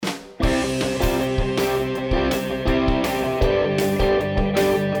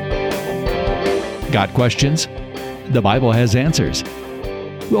Got questions? The Bible has answers.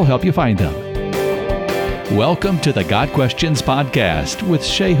 We'll help you find them. Welcome to the Got Questions podcast with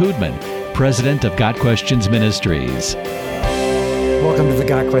Shea Hoodman, president of Got Questions Ministries. Welcome to the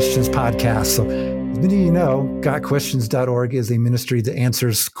Got Questions podcast. So, as many of you know, GotQuestions.org is a ministry that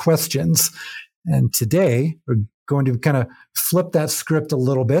answers questions. And today, we're going to kind of flip that script a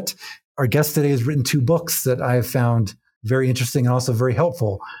little bit. Our guest today has written 2 books that I have found very interesting and also very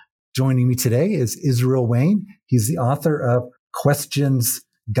helpful. Joining me today is Israel Wayne. He's the author of Questions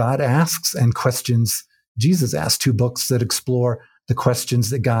God Asks and Questions Jesus Asks, 2 books that explore the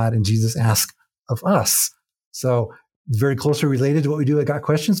questions that God and Jesus ask of us. So very closely related to what we do at Got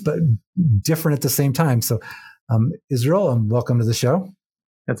Questions, but different at the same time. So Israel, welcome to the show.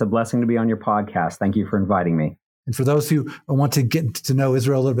 It's a blessing to be on your podcast. Thank you for inviting me. And for those who want to get to know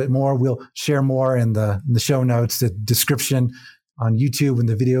Israel a little bit more, we'll share more in the show notes, the description on YouTube when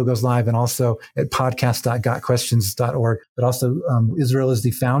the video goes live, and also at podcast.gotquestions.org. But also Israel is the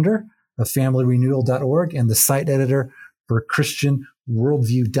founder of familyrenewal.org and the site editor for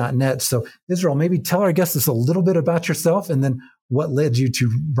christianworldview.net. So Israel, maybe tell our guests a little bit about yourself and then what led you to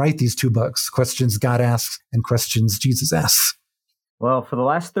write these 2 books, Questions God Asks and Questions Jesus Asks. Well, for the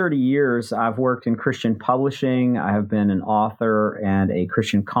last 30 years, I've worked in Christian publishing. I have been an author and a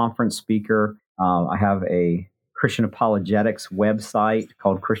Christian conference speaker. I have a Christian apologetics website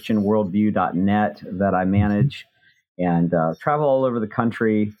called christianworldview.net that I manage and travel all over the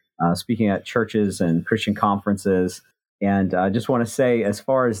country, speaking at churches and Christian conferences. And I just want to say, as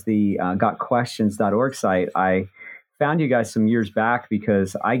far as the gotquestions.org site, I found you guys some years back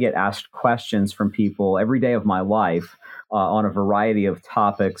because I get asked questions from people every day of my life on a variety of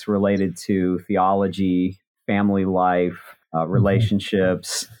topics related to theology, family life,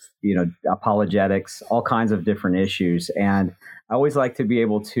 relationships, apologetics, all kinds of different issues. And I always like to be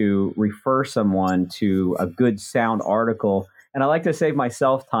able to refer someone to a good, sound article. And I like to save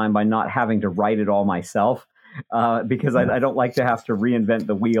myself time by not having to write it all myself because I don't like to have to reinvent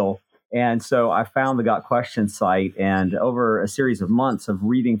the wheel. And so I found the Got Questions site, and over a series of months of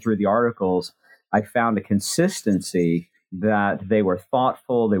reading through the articles, I found a consistency that they were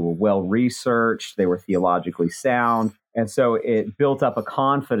thoughtful, they were well-researched, they were theologically sound. And so it built up a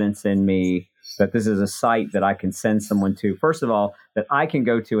confidence in me that this is a site that I can send someone to. First of all, that I can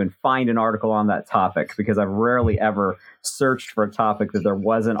go to and find an article on that topic, because I've rarely ever searched for a topic that there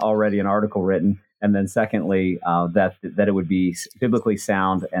wasn't already an article written. And then secondly, that it would be biblically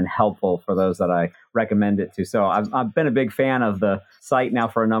sound and helpful for those that I recommend it to. So I've been a big fan of the site now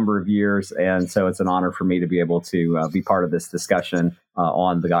for a number of years. And so it's an honor for me to be able to be part of this discussion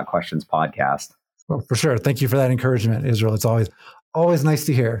on the Got Questions podcast. Well, for sure. Thank you for that encouragement, Israel. It's always nice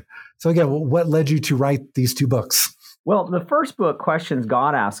to hear. So again, what led you to write these 2 books? Well, the first book, Questions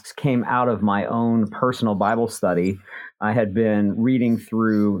God Asks, came out of my own personal Bible study. I had been reading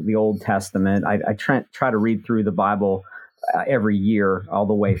through the Old Testament. I try to read through the Bible every year, all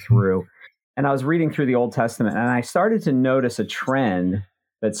the way through. And I was reading through the Old Testament, and I started to notice a trend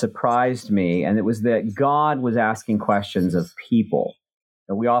that surprised me, and it was that God was asking questions of people.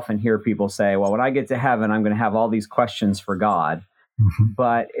 And we often hear people say, well, when I get to heaven, I'm going to have all these questions for God.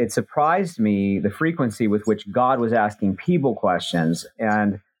 But it surprised me the frequency with which God was asking people questions.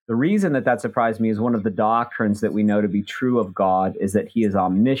 And the reason that surprised me is one of the doctrines that we know to be true of God is that he is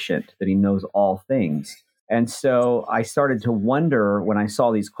omniscient, that he knows all things. And so I started to wonder when I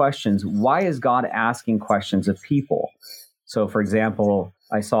saw these questions, why is God asking questions of people? So, for example,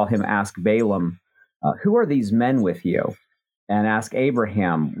 I saw him ask Balaam, who are these men with you? And ask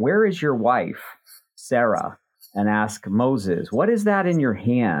Abraham, where is your wife, Sarah? And ask Moses, what is that in your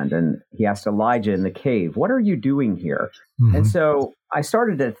hand? And he asked Elijah in the cave, what are you doing here? And so I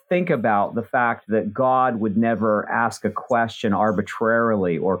started to think about the fact that God would never ask a question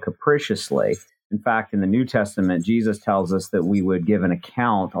arbitrarily or capriciously. In fact, in the New Testament, Jesus tells us that we would give an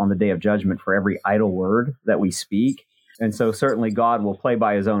account on the day of judgment for every idle word that we speak. And so certainly God will play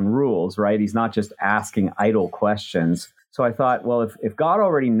by his own rules, right? He's not just asking idle questions. So I thought, well, if God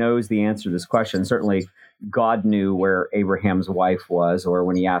already knows the answer to this question, certainly God knew where Abraham's wife was, or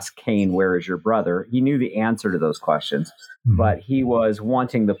when he asked Cain, where is your brother? He knew the answer to those questions, but he was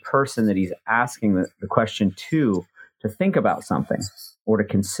wanting the person that he's asking the question to think about something or to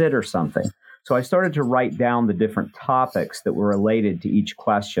consider something. So I started to write down the different topics that were related to each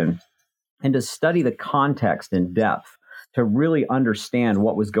question and to study the context in depth to really understand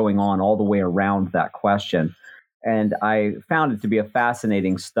what was going on all the way around that question. And I found it to be a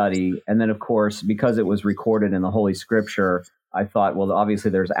fascinating study. And then, of course, because it was recorded in the Holy Scripture, I thought, well,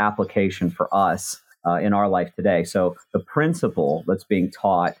 obviously there's application for us in our life today. So the principle that's being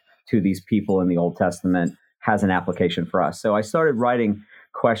taught to these people in the Old Testament has an application for us. So I started writing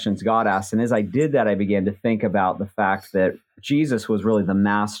questions God asked. And as I did that, I began to think about the fact that Jesus was really the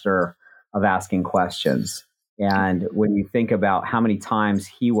master of asking questions. And when you think about how many times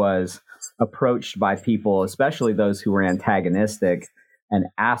he was approached by people, especially those who were antagonistic, and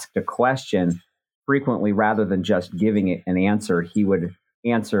asked a question, frequently rather than just giving it an answer, he would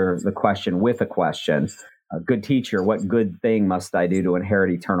answer the question with a question. Good teacher, what good thing must I do to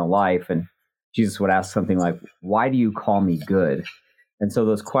inherit eternal life? And Jesus would ask something like, why do you call me good? And so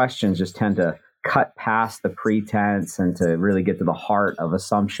those questions just tend to cut past the pretense and to really get to the heart of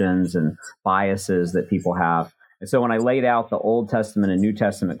assumptions and biases that people have. And so when I laid out the Old Testament and New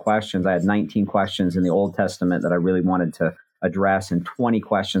Testament questions, I had 19 questions in the Old Testament that I really wanted to address and 20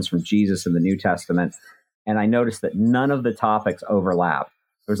 questions from Jesus in the New Testament. And I noticed that none of the topics overlap.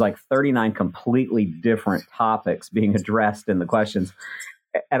 There's like 39 completely different topics being addressed in the questions.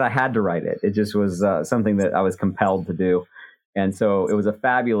 And I had to write it. It just was something that I was compelled to do. And so it was a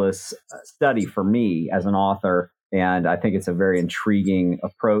fabulous study for me as an author. And I think it's a very intriguing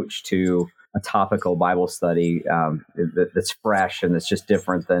approach to a topical Bible study that's fresh and that's just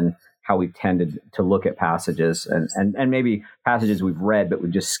different than how we've tended to look at passages and maybe passages we've read, but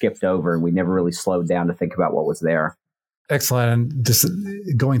we've just skipped over and we never really slowed down to think about what was there. Excellent. And just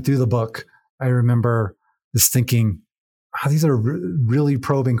going through the book, I remember just thinking, these are really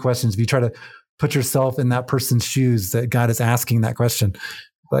probing questions. If you try to put yourself in that person's shoes that God is asking that question,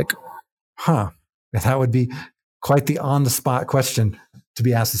 like, that would be quite the on-the-spot question to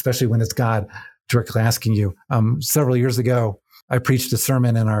be asked, especially when it's God directly asking you. Several years ago, I preached a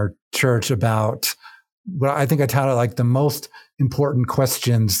sermon in our church about what I think I titled like the most important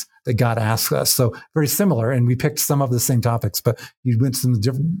questions that God asks us. So very similar, and we picked some of the same topics, but you went some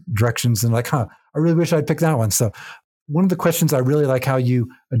different directions and like, I really wish I'd picked that one. So one of the questions I really like how you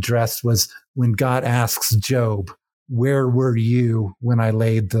addressed was when God asks Job, where were you when I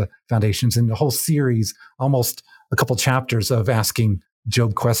laid the foundations? And the whole series, almost a couple chapters of asking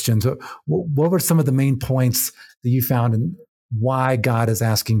Job questions. What were some of the main points that you found and why God is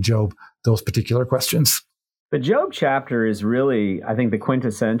asking Job those particular questions? The Job chapter is really, I think, the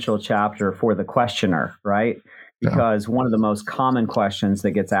quintessential chapter for the questioner, right? Because one of the most common questions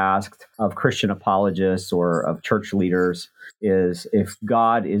that gets asked of Christian apologists or of church leaders is, if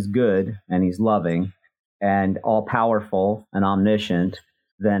God is good and he's loving and all-powerful and omniscient,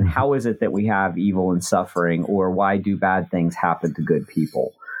 then how is it that we have evil and suffering, or why do bad things happen to good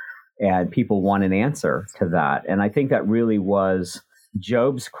people? And people want an answer to that. And I think that really was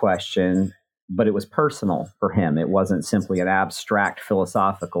Job's question, but it was personal for him. It wasn't simply an abstract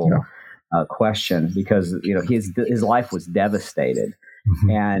philosophical question, because his life was devastated.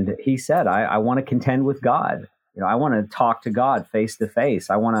 And he said, I want to contend with God. I want to talk to God face to face.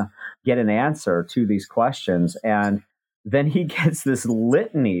 I want to get an answer to these questions. And then he gets this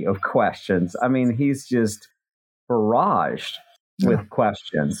litany of questions. I mean, he's just barraged with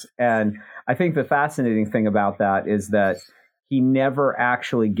questions. And I think the fascinating thing about that is that he never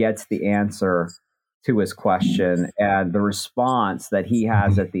actually gets the answer to his question. And the response that he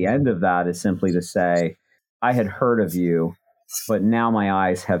has at the end of that is simply to say, I had heard of you, but now my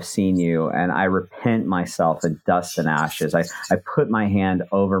eyes have seen you, and I repent myself in dust and ashes. I put my hand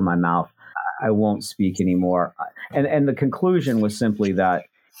over my mouth. I won't speak anymore. And the conclusion was simply that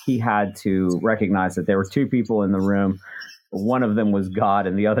he had to recognize that there were two people in the room. One of them was God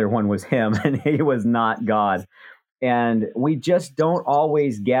and the other one was him, and he was not God. And we just don't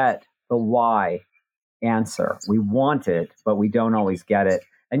always get the why answer. We want it, but we don't always get it.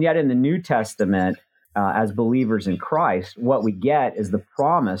 And yet in the New Testament, as believers in Christ, what we get is the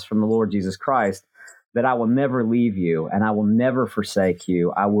promise from the Lord Jesus Christ that I will never leave you and I will never forsake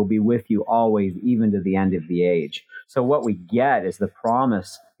you. I will be with you always, even to the end of the age. So what we get is the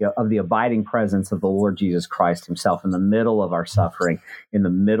promise of the abiding presence of the Lord Jesus Christ himself in the middle of our suffering, in the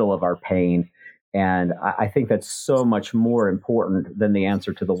middle of our pain. And I think that's so much more important than the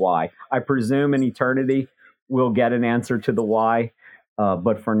answer to the why. I presume in eternity we'll get an answer to the why,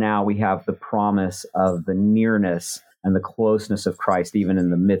 but for now we have the promise of the nearness and the closeness of Christ even in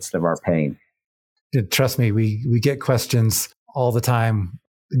the midst of our pain. Trust me, we get questions all the time.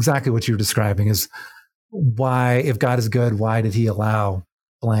 Exactly what you're describing is why, if God is good, why did he allow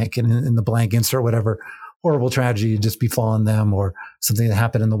blank, and in the blank insert whatever horrible tragedy to just befallen them, or something that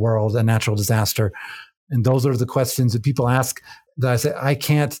happened in the world, a natural disaster. And those are the questions that people ask that I say, I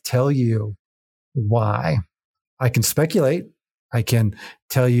can't tell you why. I can speculate. I can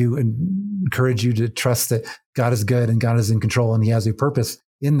tell you and encourage you to trust that God is good and God is in control and he has a purpose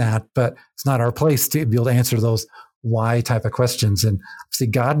in that, but it's not our place to be able to answer those why type of questions. And obviously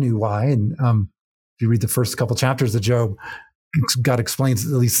God knew why. And if you read the first couple chapters of Job, God explains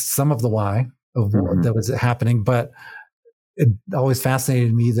at least some of the why of what that was happening. But it always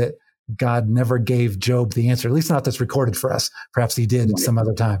fascinated me that God never gave Job the answer, at least not that's recorded for us. Perhaps he did some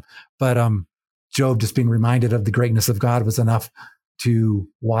other time. But Job just being reminded of the greatness of God was enough to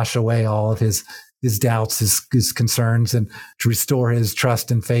wash away all of his doubts, his concerns, and to restore his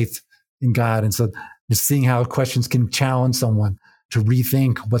trust and faith in God. And so just seeing how questions can challenge someone to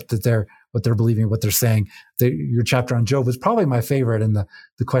rethink what they're believing, what they're saying. Your chapter on Job was probably my favorite, and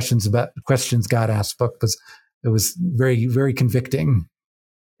the questions God asked book it was very, very convicting.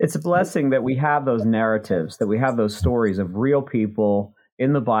 It's a blessing that we have those narratives, that we have those stories of real people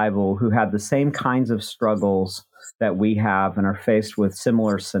in the Bible who had the same kinds of struggles that we have and are faced with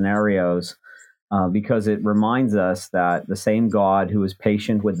similar scenarios, because it reminds us that the same God who was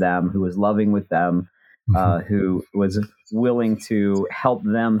patient with them, who was loving with them, who was willing to help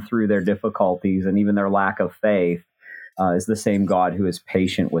them through their difficulties and even their lack of faith, is the same God who is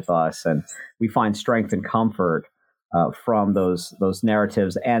patient with us. And we find strength and comfort from those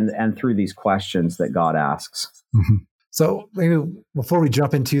narratives and through these questions that God asks. Mm-hmm. So maybe before we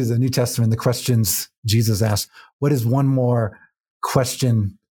jump into the New Testament, the questions Jesus asked, what is one more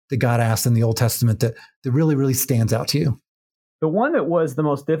question that God asked in the Old Testament that really, really stands out to you? The one that was the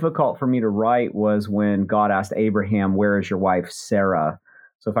most difficult for me to write was when God asked Abraham, "Where is your wife Sarah?"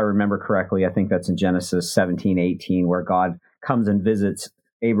 So if I remember correctly, I think that's in Genesis 17:18, where God comes and visits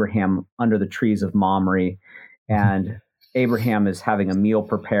Abraham under the trees of Mamre. And Abraham is having a meal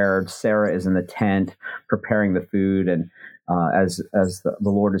prepared. Sarah is in the tent preparing the food. And as the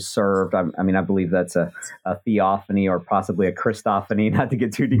Lord is served, I believe that's a theophany or possibly a Christophany, not to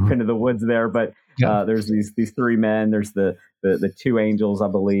get too deep into the woods there. But there's these three men. There's the two angels, I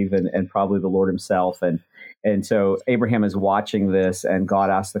believe, and probably the Lord himself. And so Abraham is watching this, and God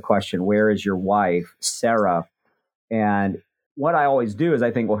asks the question, "Where is your wife, Sarah?" And what I always do is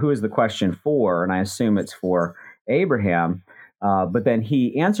I think, well, who is the question for? And I assume it's for Abraham. But then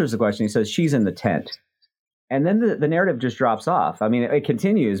he answers the question. He says, "She's in the tent." And then the narrative just drops off. I mean, it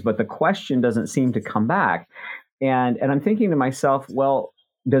continues, but the question doesn't seem to come back. And I'm thinking to myself, well,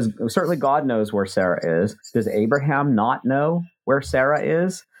 certainly God knows where Sarah is. Does Abraham not know where Sarah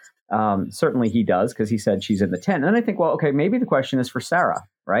is? Certainly he does, because he said she's in the tent. And then I think, well, okay, maybe the question is for Sarah,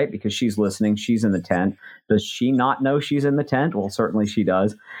 right? Because she's listening, she's in the tent. Does she not know she's in the tent? Well, certainly she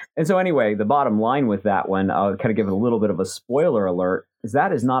does. And so anyway, the bottom line with that one, I'll kind of give it a little bit of a spoiler alert, is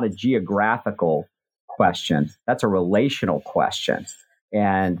that is not a geographical question. That's a relational question.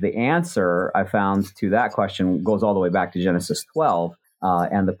 And the answer I found to that question goes all the way back to Genesis 12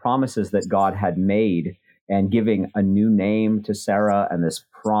 and the promises that God had made, and giving a new name to Sarah and this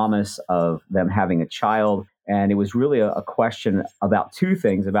promise of them having a child. And it was really a question about two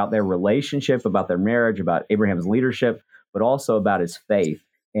things, about their relationship, about their marriage, about Abraham's leadership, but also about his faith.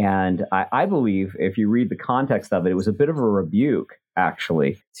 And I believe if you read the context of it, it was a bit of a rebuke,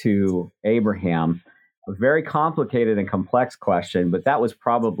 actually, to Abraham. A very complicated and complex question, but that was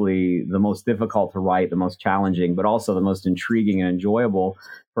probably the most difficult to write, the most challenging, but also the most intriguing and enjoyable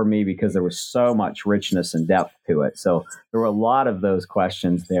for me, because there was so much richness and depth to it. So there were a lot of those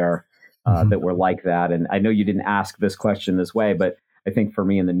questions there that were like that. And I know you didn't ask this question this way, but I think for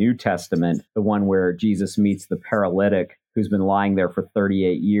me in the New Testament, the one where Jesus meets the paralytic who's been lying there for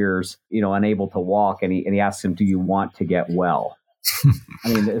 38 years, unable to walk, and he asks him, "Do you want to get well?"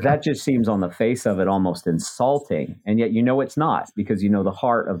 I mean, that just seems on the face of it almost insulting. And yet, it's not, because the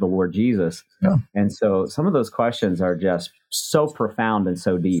heart of the Lord Jesus. Yeah. And so some of those questions are just so profound and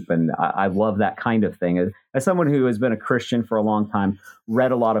so deep. And I love that kind of thing. As someone who has been a Christian for a long time,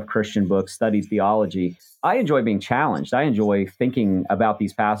 read a lot of Christian books, studied theology, I enjoy being challenged. I enjoy thinking about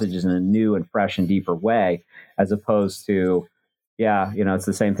these passages in a new and fresh and deeper way, as opposed to, it's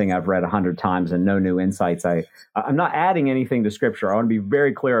the same thing I've read 100 times and no new insights. I'm not adding anything to Scripture. I want to be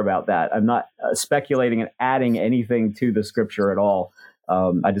very clear about that. I'm not speculating and adding anything to the Scripture at all.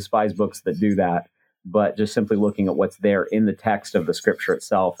 I despise books that do that, but just simply looking at what's there in the text of the Scripture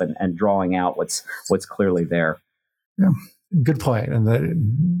itself and drawing out what's clearly there. Yeah, good point.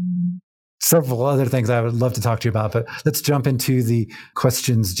 And several other things I would love to talk to you about, but let's jump into the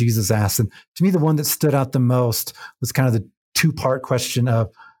questions Jesus asked. And to me, the one that stood out the most was kind of the two-part question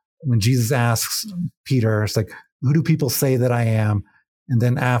of when Jesus asks Peter, it's like, "Who do people say that I am?" And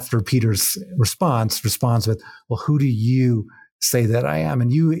then after Peter's responds with, "Well, who do you say that I am?"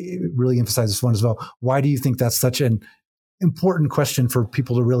 And you really emphasize this one as well. Why do you think that's such an important question for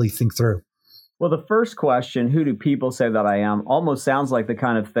people to really think through? Well, the first question, who do people say that I am, almost sounds like the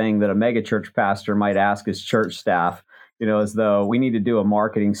kind of thing that a megachurch pastor might ask his church staff, as though we need to do a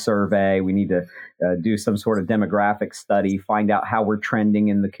marketing survey, we need to do some sort of demographic study, find out how we're trending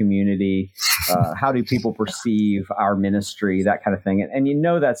in the community, how do people perceive our ministry, that kind of thing.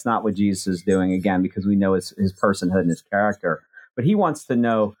 And that's not what Jesus is doing, again, because we know his personhood and his character. But he wants to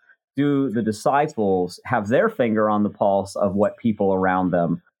know, do the disciples have their finger on the pulse of what people around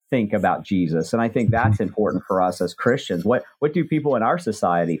them think about Jesus? And I think that's important for us as Christians. What do people in our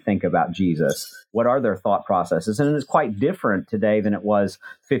society think about Jesus? What are their thought processes? And it's quite different today than it was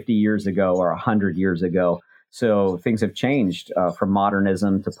 50 years ago or 100 years ago. So things have changed from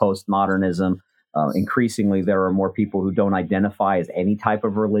modernism to postmodernism. Increasingly, there are more people who don't identify as any type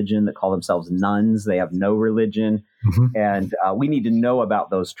of religion, that call themselves nuns. They have no religion. And we need to know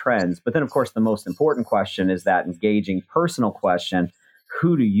about those trends. But then, of course, the most important question is that engaging personal question: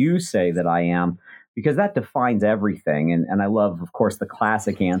 who do you say that I am? Because that defines everything. And I love, of course, the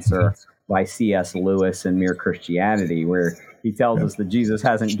classic answer by C.S. Lewis in Mere Christianity, where he tells us that Jesus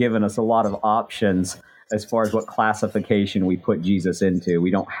hasn't given us a lot of options as far as what classification we put Jesus into.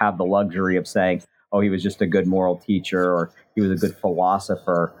 We don't have the luxury of saying, oh, he was just a good moral teacher, or he was a good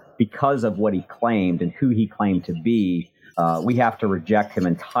philosopher. Because of what he claimed and who he claimed to be, we have to reject him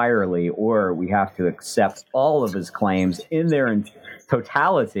entirely, or we have to accept all of his claims in their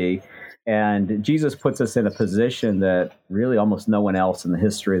totality. And Jesus puts us in a position that really almost no one else in the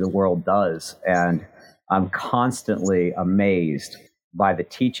history of the world does. And I'm constantly amazed by the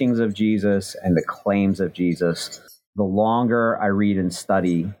teachings of Jesus and the claims of Jesus. The longer I read and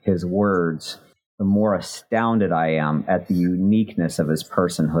study his words, the more astounded I am at the uniqueness of his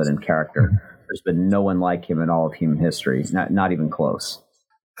personhood and character. There's been no one like him in all of human history, not even close.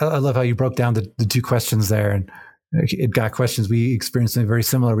 I love how you broke down the two questions there. And it got questions. We experience something very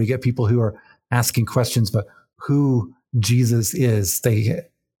similar. We get people who are asking questions, but who Jesus is.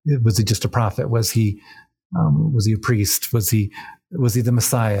 Was he just a prophet? Was he a priest? Was he the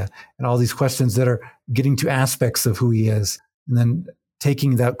Messiah? And all these questions that are getting to aspects of who he is, and then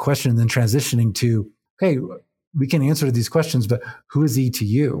taking that question and then transitioning to, okay, we can answer these questions, but who is he to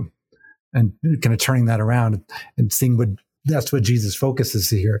you? And kind of turning that around and seeing that's what Jesus focuses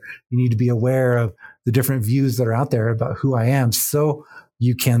here. You need to be aware of the different views that are out there about who I am, so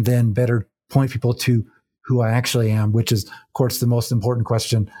you can then better point people to who I actually am, which is, of course, the most important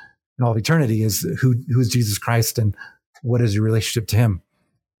question in all of eternity is who is Jesus Christ and what is your relationship to him?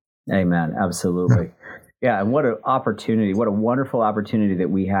 Amen. Absolutely. Yeah. And what an opportunity, what a wonderful opportunity that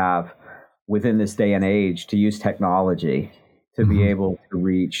we have within this day and age to use technology to be able to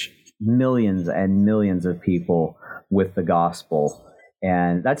reach millions and millions of people with the gospel.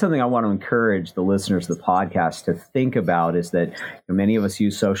 And that's something I want to encourage the listeners of the podcast to think about, is that many of us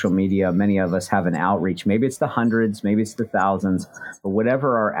use social media. Many of us have an outreach. Maybe it's the hundreds, maybe it's the thousands, but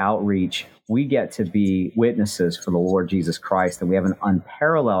whatever our outreach, we get to be witnesses for the Lord Jesus Christ. And we have an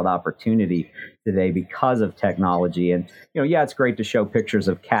unparalleled opportunity today because of technology. And, it's great to show pictures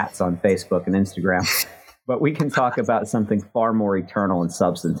of cats on Facebook and Instagram, but we can talk about something far more eternal and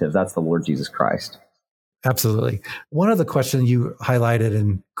substantive. That's the Lord Jesus Christ. Absolutely. One of the questions you highlighted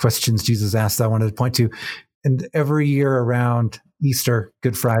in questions Jesus asked, I wanted to point to, and every year around Easter,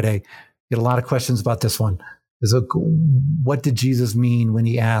 Good Friday, get a lot of questions about this one. Is what did Jesus mean when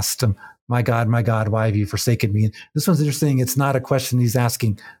he asked him, my God, why have you forsaken me? And this one's interesting. It's not a question he's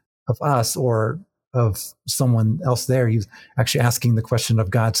asking of us or of someone else there. He's actually asking the question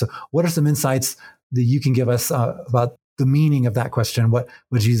of God. So what are some insights that you can give us about the meaning of that question, what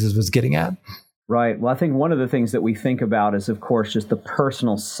Jesus was getting at? Right. Well, I think one of the things that we think about is, of course, just the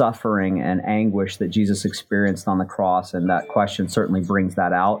personal suffering and anguish that Jesus experienced on the cross. And that question certainly brings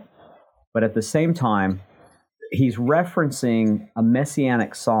that out. But at the same time, he's referencing a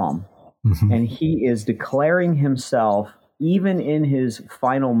messianic psalm, and he is declaring himself, even in his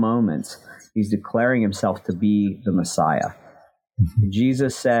final moments, he's declaring himself to be the Messiah.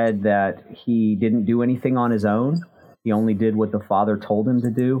 Jesus said that he didn't do anything on his own. He only did what the Father told him to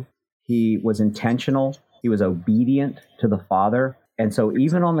do. He was intentional. He was obedient to the Father. And so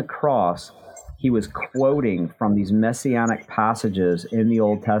even on the cross, he was quoting from these messianic passages in the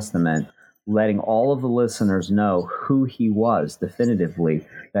Old Testament, letting all of the listeners know who he was definitively,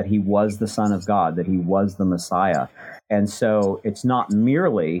 that he was the Son of God, that he was the Messiah. And so it's not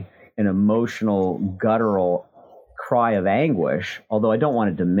merely an emotional, guttural cry of anguish, although I don't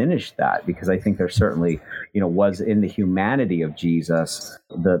want to diminish that, because I think there certainly, was in the humanity of Jesus,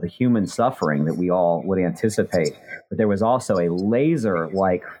 the human suffering that we all would anticipate. But there was also a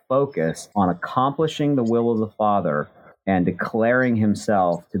laser-like focus on accomplishing the will of the Father and declaring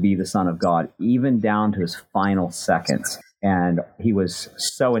himself to be the Son of God, even down to his final seconds. And he was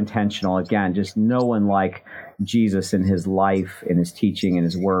so intentional. Again, just no one like Jesus in his life, in his teaching, in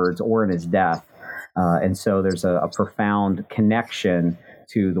his words, or in his death. And so there's a profound connection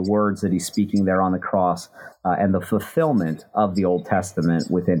to the words that he's speaking there on the cross and the fulfillment of the Old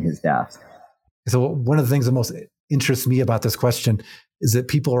Testament within his death. So one of the things that most interests me about this question is that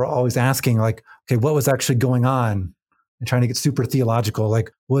people are always asking, like, okay, what was actually going on? And trying to get super theological,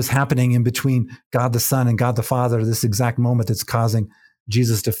 like what was happening in between God the Son and God the Father, this exact moment that's causing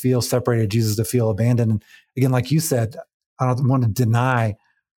Jesus to feel separated, Jesus to feel abandoned. And again, like you said, I don't want to deny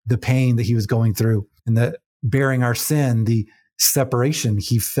the pain that he was going through and the bearing our sin, the separation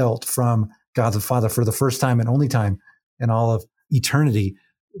he felt from God the Father for the first time and only time in all of eternity.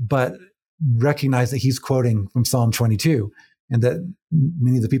 But recognize that he's quoting from Psalm 22. And that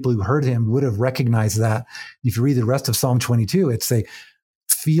many of the people who heard him would have recognized that. If you read the rest of Psalm 22, it's a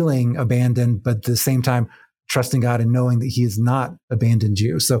feeling abandoned, but at the same time, trusting God and knowing that he has not abandoned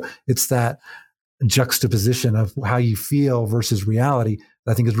you. So it's that juxtaposition of how you feel versus reality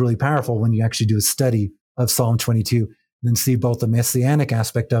that I think is really powerful when you actually do a study of Psalm 22 and then see both the messianic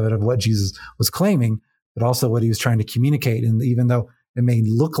aspect of it, of what Jesus was claiming, but also what he was trying to communicate. And even though it may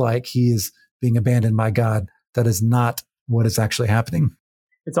look like he is being abandoned by God, that is not what is actually happening.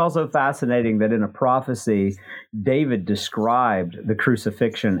 It's also fascinating that in a prophecy, David described the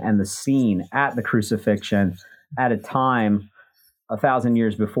crucifixion and the scene at the crucifixion at a time 1,000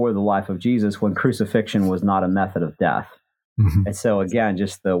 years before the life of Jesus, when crucifixion was not a method of death. Mm-hmm. And so again,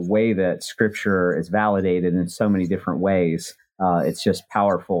 just the way that Scripture is validated in so many different ways, it's just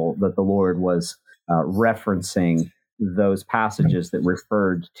powerful that the Lord was referencing those passages that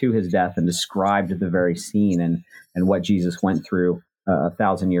referred to his death and described the very scene and what Jesus went through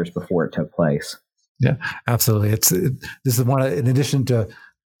 1,000 years before it took place. Yeah, absolutely. This is one, in addition to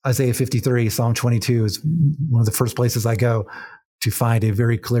Isaiah 53, Psalm 22 is one of the first places I go to find a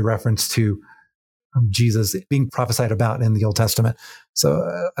very clear reference to Jesus being prophesied about in the Old Testament. So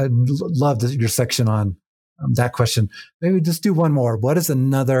I love your section on that question. Maybe just do one more. What is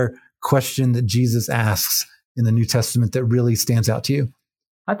another question that Jesus asks in the New Testament that really stands out to you?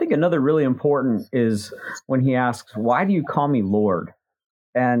 I think another really important is when he asks, "Why do you call me Lord?"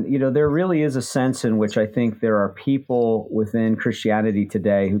 And, there really is a sense in which I think there are people within Christianity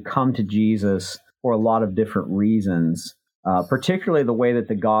today who come to Jesus for a lot of different reasons, particularly the way that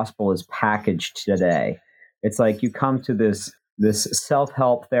the gospel is packaged today. It's like you come to this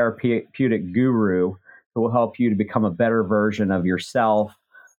self-help therapeutic guru who will help you to become a better version of yourself,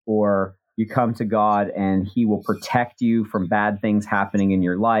 or you come to God and he will protect you from bad things happening in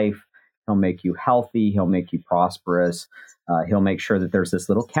your life. He'll make you healthy. He'll make you prosperous. He'll make sure that there's this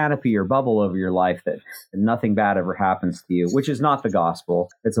little canopy or bubble over your life that nothing bad ever happens to you, which is not the gospel.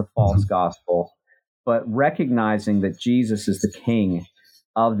 It's a false gospel. But recognizing that Jesus is the King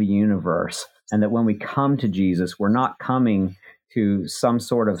of the universe, and that when we come to Jesus, we're not coming to some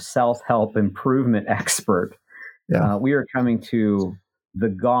sort of self-help improvement expert. Yeah. We are coming to the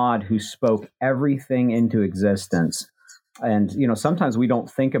God who spoke everything into existence. And, sometimes we don't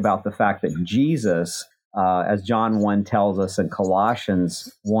think about the fact that Jesus, as John 1 tells us and Colossians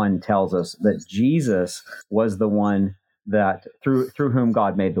 1 tells us, that Jesus was the one that through whom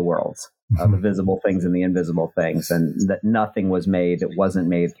God made the worlds, the visible things and the invisible things, and that nothing was made that wasn't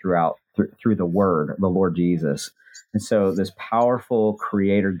made through the Word, the Lord Jesus. And so this powerful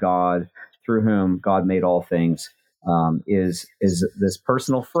creator God through whom God made all things is this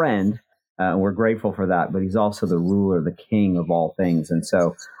personal friend. We're grateful for that, but he's also the ruler, the king of all things. And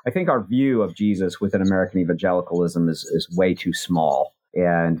so I think our view of Jesus within American evangelicalism is way too small.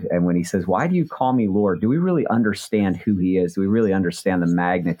 And when he says, "Why do you call me Lord?" do we really understand who he is? Do we really understand the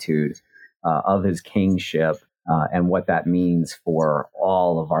magnitude of his kingship and what that means for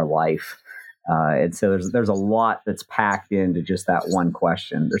all of our life? And so there's a lot that's packed into just that one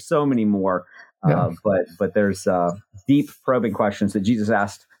question. There's so many more. But there's deep probing questions that Jesus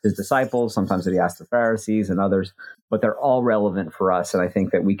asked his disciples, sometimes that he asked the Pharisees and others, but they're all relevant for us. And I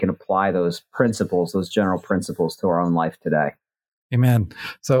think that we can apply those principles, those general principles, to our own life today. Amen.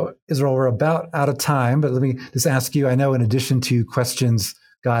 So, Israel, we're about out of time, but let me just ask you, I know in addition to questions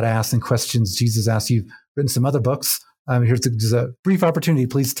God asked and questions Jesus asked, you've written some other books. Here's just a brief opportunity.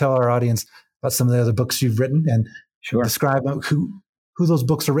 Please tell our audience about some of the other books you've written and describe who those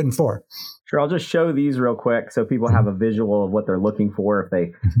books are written for. Sure. I'll just show these real quick so people have a visual of what they're looking for. If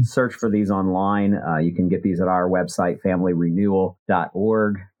they search for these online, you can get these at our website,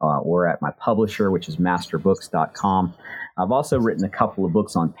 familyrenewal.org, or at my publisher, which is masterbooks.com. I've also written a couple of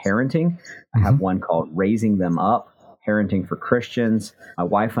books on parenting. I have one called Raising Them Up, Parenting for Christians. My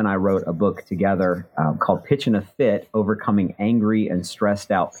wife and I wrote a book together called Pitching a Fit, Overcoming Angry and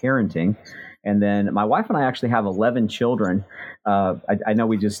Stressed Out Parenting. And then my wife and I actually have 11 children. I know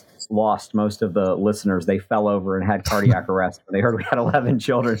we just lost most of the listeners. They fell over and had cardiac arrest when they heard we had 11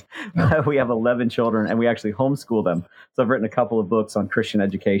 children. We have 11 children, and we actually homeschool them. So I've written a couple of books on Christian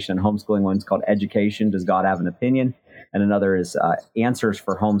education and homeschooling. One's called Education, Does God Have an Opinion? And another is Answers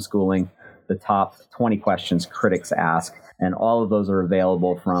for Homeschooling, the top 20 questions critics ask. And all of those are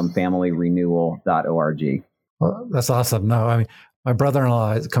available from familyrenewal.org. Well, that's awesome. No, I mean, my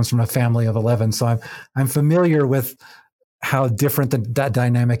brother-in-law comes from a family of 11, so I'm familiar with how different that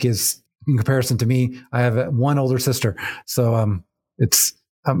dynamic is in comparison to me. I have one older sister, so it's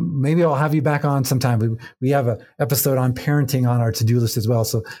maybe I'll have you back on sometime. We have an episode on parenting on our to-do list as well,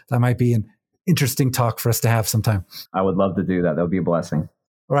 so that might be an interesting talk for us to have sometime. I would love to do that. That would be a blessing.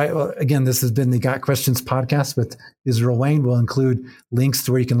 All right. Well, again, this has been the Got Questions podcast with Israel Wayne. We'll include links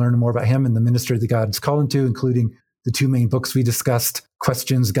to where you can learn more about him and the ministry that God is calling to, including the two main books we discussed,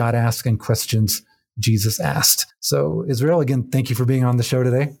 Questions God Asked and Questions Jesus Asked. So, Israel, again, thank you for being on the show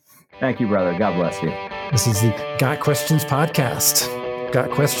today. Thank you, brother. God bless you. This is the Got Questions podcast.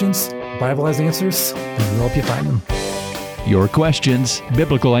 Got questions? The Bible has answers, and we'll help you find them. Your questions,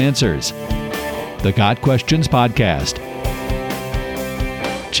 biblical answers. The Got Questions podcast.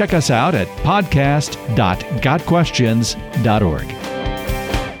 Check us out at podcast.gotquestions.org.